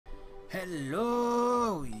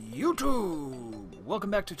Hello, YouTube!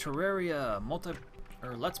 Welcome back to Terraria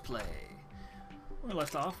Let's Play. When we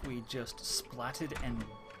left off, we just splatted and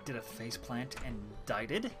did a faceplant and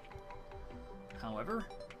died. However,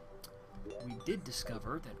 we did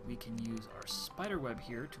discover that we can use our spider web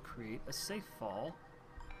here to create a safe fall,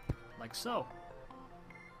 like so.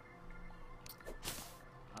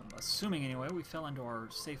 I'm assuming anyway we fell into our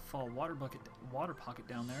safe fall water pocket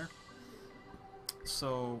down there.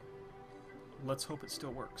 So let's hope it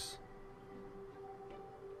still works.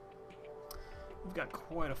 We've got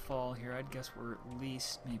quite a fall here. I'd guess we're at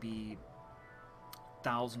least maybe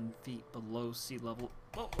 1,000 feet below sea level.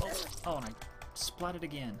 Oh, and I splatted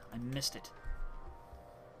again. I missed it.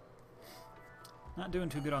 Not doing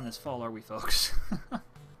too good on this fall, are we, folks? I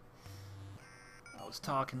was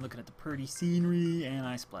talking, looking at the pretty scenery, and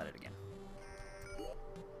I splatted again.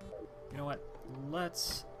 You know what?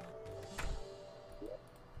 Let's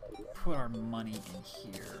put our money in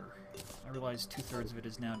here. I realize 2/3 of it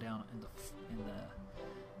is now down in the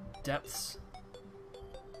depths.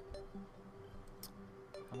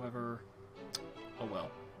 However, oh well.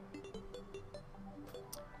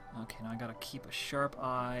 Okay, now I gotta keep a sharp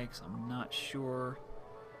eye because I'm not sure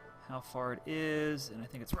how far it is, and I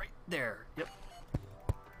think it's right there. Yep.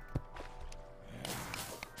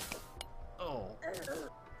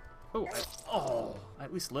 I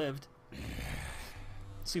at least lived.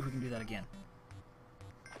 See if we can do that again.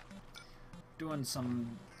 Doing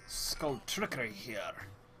some skull trickery here.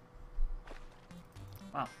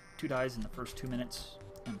 Wow, 2 dies in the first 2 minutes.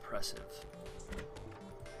 Impressive.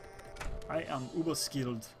 I am uber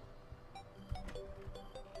skilled.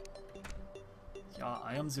 Yeah,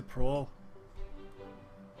 I am the pro.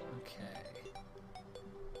 Okay.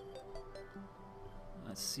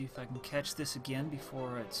 Let's see if I can catch this again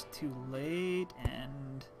before it's too late,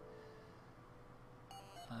 and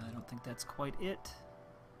I don't think that's quite it.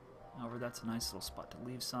 However, that's a nice little spot to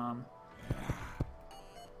leave some.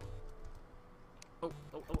 Oh,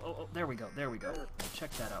 there we go, there we go.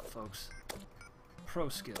 Check that out, folks. Pro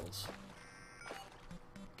skills.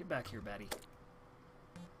 Get back here, baddie.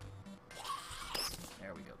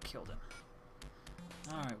 There we go, killed him.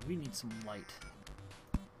 Alright, we need some light.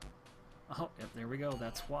 Oh, yep, there we go,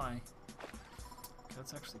 that's why. Okay,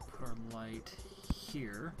 let's actually put our light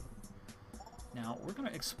here. Now, we're going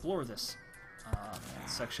to explore this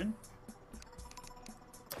section,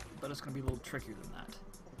 but it's going to be a little trickier than that.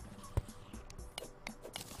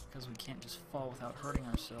 Because we can't just fall without hurting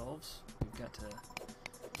ourselves. We've got to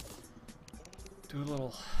do a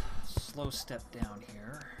little slow step down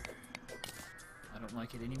here. I don't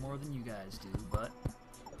like it any more than you guys do, but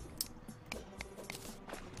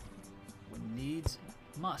when needs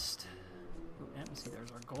must. Ooh, and see,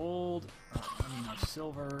 there's our gold, our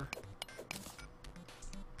silver.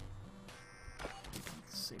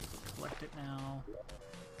 Safely collect it now.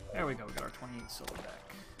 There we go, we got our 28 silver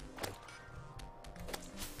back.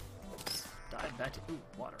 Die, batty. Ooh,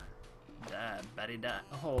 water. Die, batty, die.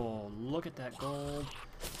 Oh, look at that gold.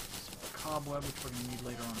 Some cobweb, which we're going to need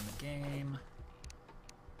later on in the game.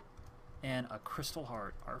 And a crystal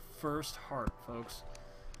heart. Our first heart, folks.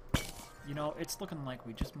 You know, it's looking like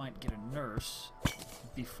we just might get a nurse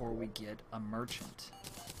before we get a merchant,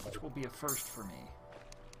 which will be a first for me.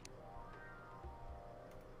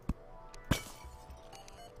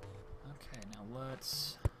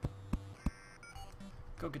 Let's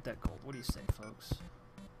go get that gold. What do you say, folks?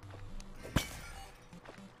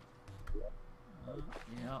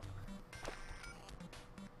 Yep.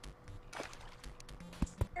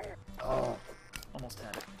 Oh, almost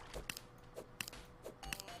had it.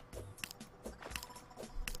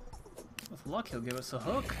 With luck, he'll give us a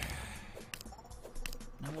hook.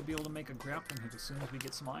 And then we'll be able to make a grappling hook as soon as we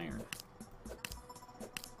get some iron.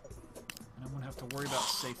 I won't have to worry about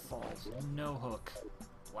safe falls. No hook.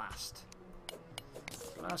 Blast.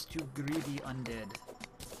 Blast, you greedy undead.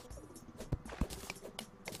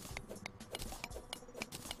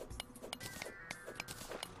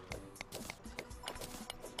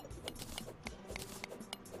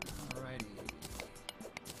 Alrighty.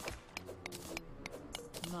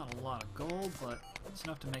 Not a lot of gold, but it's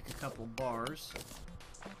enough to make a couple bars.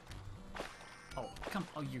 Oh, come.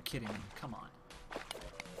 Oh, you're kidding me. Come on.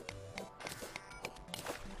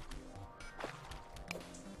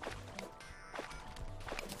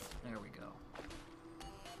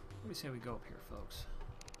 What do we say we go up here, folks?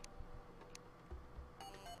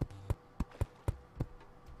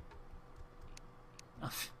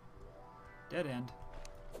 Dead end.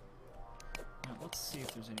 Now, let's see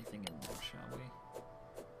if there's anything in there, shall we?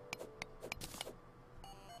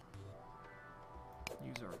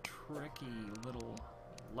 Use our tricky little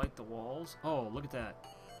light the walls. Oh, look at that.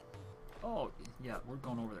 Oh, yeah, we're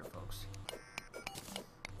going over there, folks.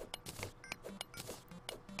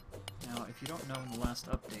 Now, if you don't know, in the last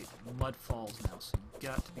update, mud falls now, so you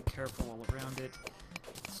got to be careful all around it.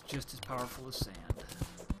 It's just as powerful as sand.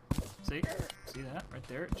 See? See that? Right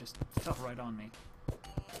there? It just fell right on me.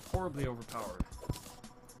 Horribly overpowered.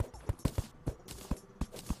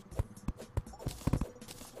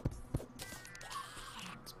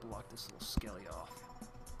 Let's block this little skelly off.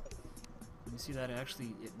 You see that?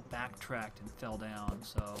 It backtracked and fell down,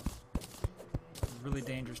 so it's really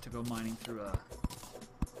dangerous to go mining through a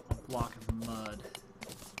block of mud.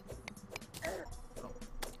 Oh.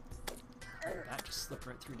 That just slipped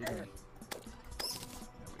right through, didn't it?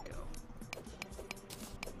 There we go.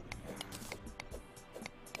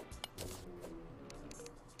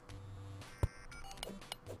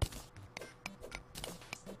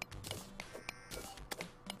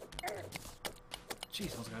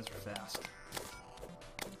 Jeez, those guys are fast.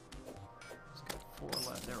 He's got 4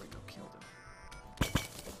 left. There we go. Killed him.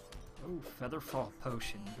 Oh, Featherfall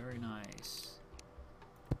Potion. Very nice.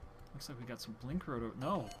 Looks like we got some Blink Road over...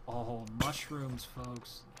 No! Oh, mushrooms,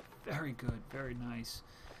 folks. Very good. Very nice.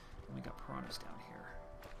 And we got piranhas down here.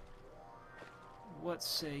 What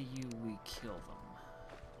say you we kill them?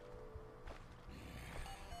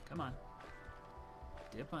 Come on.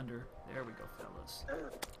 Dip under. There we go, fellas.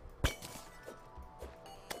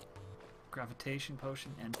 Gravitation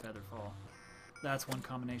Potion and Featherfall. That's one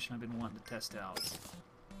combination I've been wanting to test out.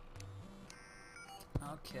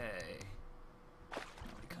 Okay.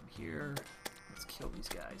 Now we come here. Let's kill these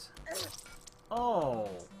guys. Oh!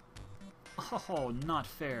 Oh, not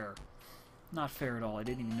fair. Not fair at all. I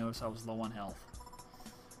didn't even notice I was low on health.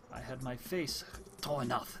 I had my face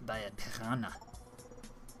torn off by a piranha.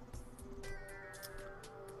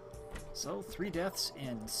 So, 3 deaths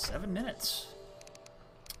in 7 minutes.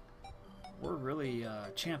 We're really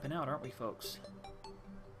champing out, aren't we, folks?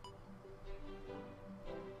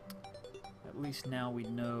 At least now we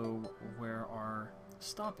know where our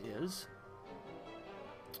stop is.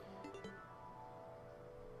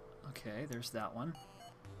 Okay, there's that one.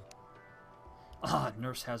 Ah,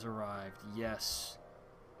 Nurse has arrived. Yes.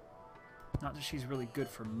 Not that she's really good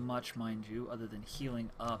for much, mind you, other than healing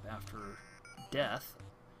up after death.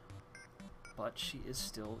 But she is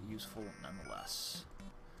still useful nonetheless.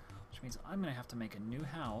 Which means I'm going to have to make a new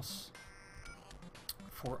house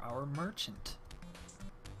for our merchant.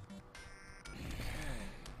 Okay,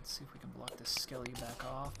 let's see if we can block this skelly back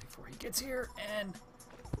off before he gets here, and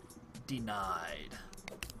denied.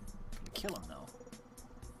 Can we kill him, though?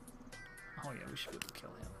 Oh yeah, we should be able to kill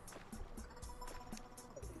him.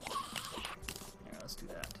 Yeah, let's do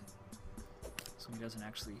that. So he doesn't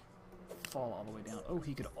actually fall all the way down. Oh,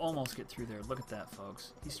 he could almost get through there. Look at that,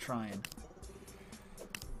 folks. He's trying.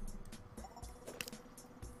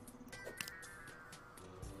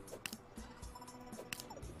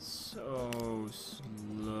 So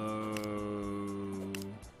slow.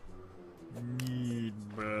 Need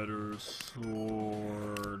better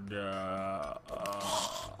sword.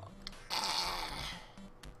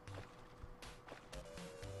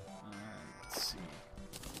 Let's see.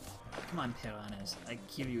 Come on, piranhas. I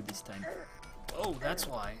kill you this time. Oh, that's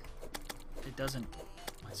why. It doesn't...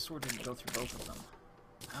 My sword didn't go through both of them.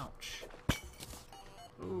 Ouch.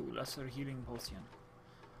 Ooh, lesser healing potion.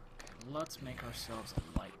 Okay, let's make ourselves a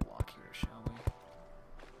light block here, shall we?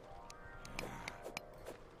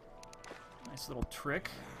 Nice little trick.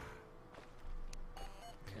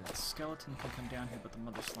 Okay, that skeleton can come down here, but the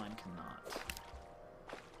mother slime cannot.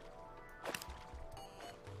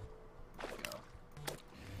 There we go.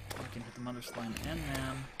 We can hit the mother slime and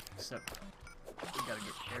them, except we gotta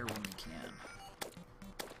get air when we can.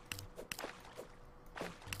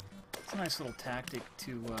 It's a nice little tactic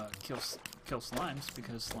to kill slimes,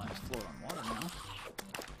 because slimes float on water now.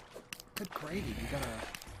 Good gravy, we got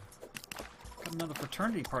another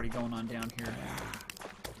fraternity party going on down here.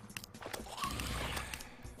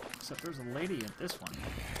 Except there's a lady at this one.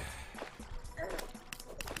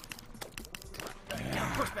 Come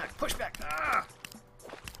on, push back, push back! Ah!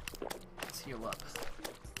 Let's heal up.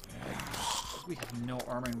 We have no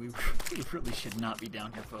armor, and we really should not be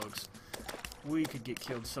down here, folks. We could get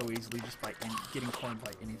killed so easily just by getting cornered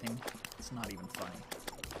by anything. It's not even funny.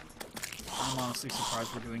 I'm honestly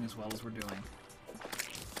surprised we're doing as well as we're doing.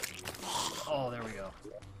 Oh, there we go.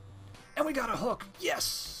 And we got a hook!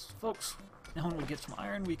 Yes! Folks, now when we get some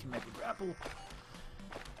iron, we can make a grapple.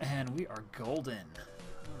 And we are golden.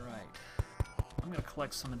 Alright. I'm going to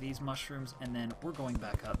collect some of these mushrooms, and then we're going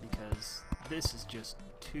back up because this is just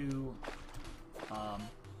too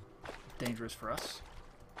dangerous for us.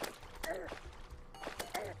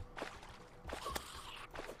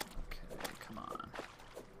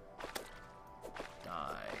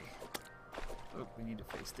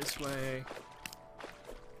 face this way.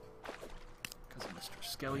 Because of Mr.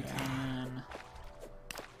 Skeleton.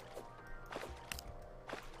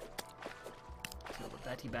 Kill the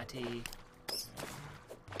Batty Batty.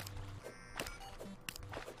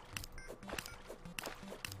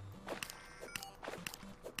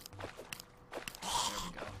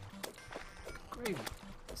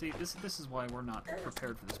 See, this is why we're not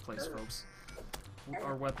prepared for this place, folks.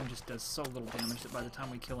 Our weapon just does so little damage that by the time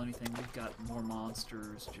we kill anything, we've got more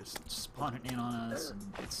monsters just spawning in on us, and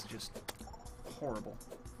it's just horrible.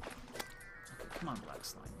 Okay, come on, Black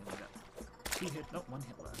Slime. We got 2 hit. Nope, 1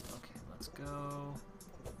 hit left. Okay, let's go.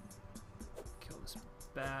 Kill this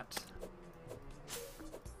bat.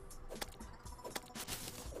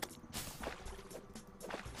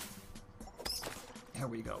 There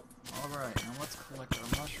we go. Alright, now let's collect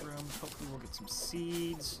our mushrooms. Hopefully we'll get some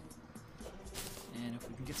seeds. And if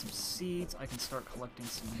we can get some seeds, I can start collecting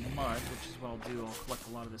some mud, which is what I'll do. I'll collect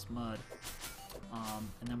a lot of this mud.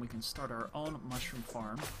 And then we can start our own mushroom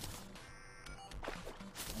farm.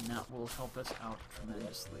 And that will help us out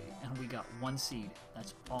tremendously. And we got 1 seed.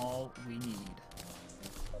 That's all we need.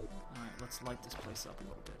 Alright, let's light this place up a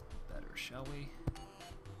little bit better, shall we?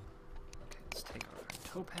 Okay, let's take our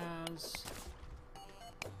topaz.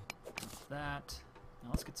 That.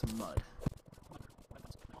 Now let's get some mud.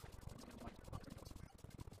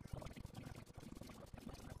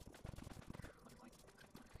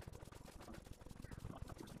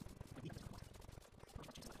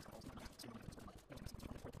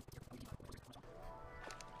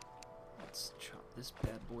 Let's chop this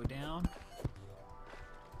bad boy down.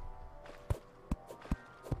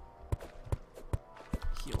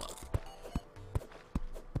 Heal up.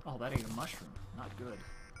 Oh, that ate a mushroom. Not good.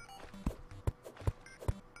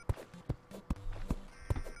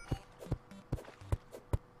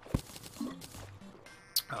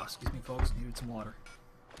 Oh, excuse me, folks. Needed some water.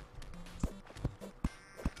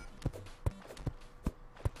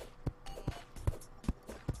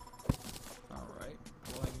 Alright,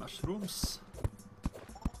 growing mushrooms.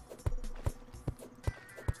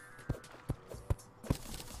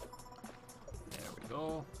 There we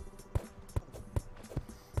go.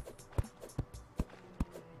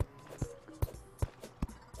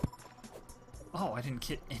 Oh, I didn't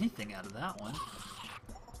get anything out of that one.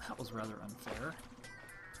 That was rather unfair.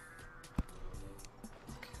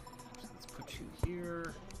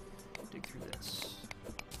 Here, dig through this.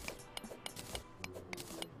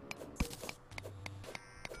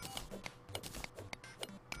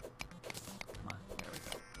 Come on, there we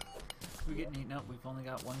go. We getting eaten up. We've only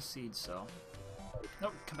got 1 seed, so.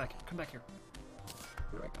 Nope, come back here. Come back here.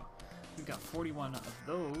 There we go. We've got 41 of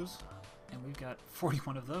those, and we've got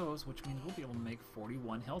 41 of those, which means we'll be able to make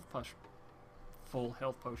 41 full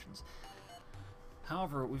health potions.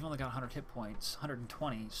 However, we've only got 100 hit points,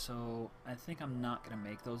 120, so I think I'm not going to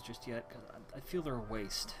make those just yet, because I feel they're a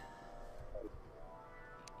waste.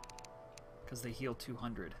 Because they heal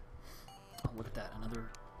 200. Oh, look at that, another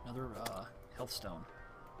health stone.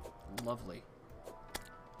 Lovely.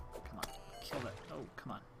 Come on, kill that. Oh,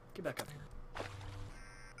 come on, get back up here.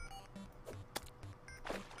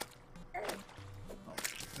 Oh,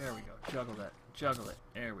 there we go, juggle that, juggle it.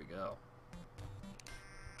 There we go.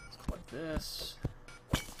 Let's collect this.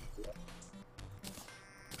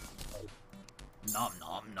 Nom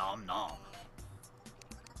nom nom nom.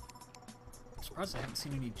 I'm surprised I haven't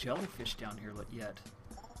seen any jellyfish down here yet.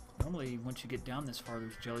 Normally, once you get down this far,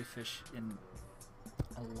 there's jellyfish in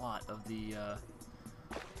a lot of the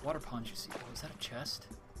water ponds you see. Oh, is that a chest?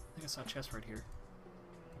 I think I saw a chest right here.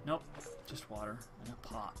 Nope, just water and a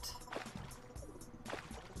pot.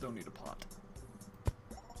 Don't need a pot.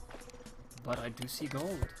 But I do see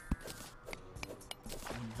gold.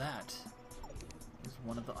 And that is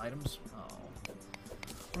one of the items. Oh.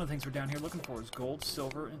 One of the things we're down here looking for is gold,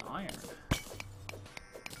 silver, and iron.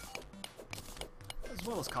 As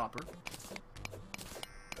well as copper.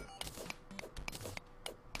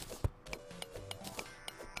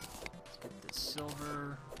 Let's get this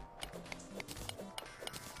silver.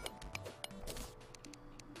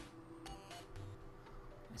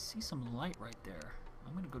 I see some light right there.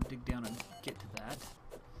 I'm going to go dig down and get to that.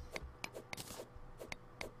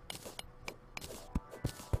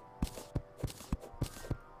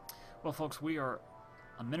 Well, folks, we are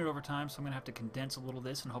a minute over time, so I'm going to have to condense a little of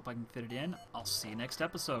this and hope I can fit it in. I'll see you next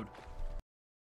episode.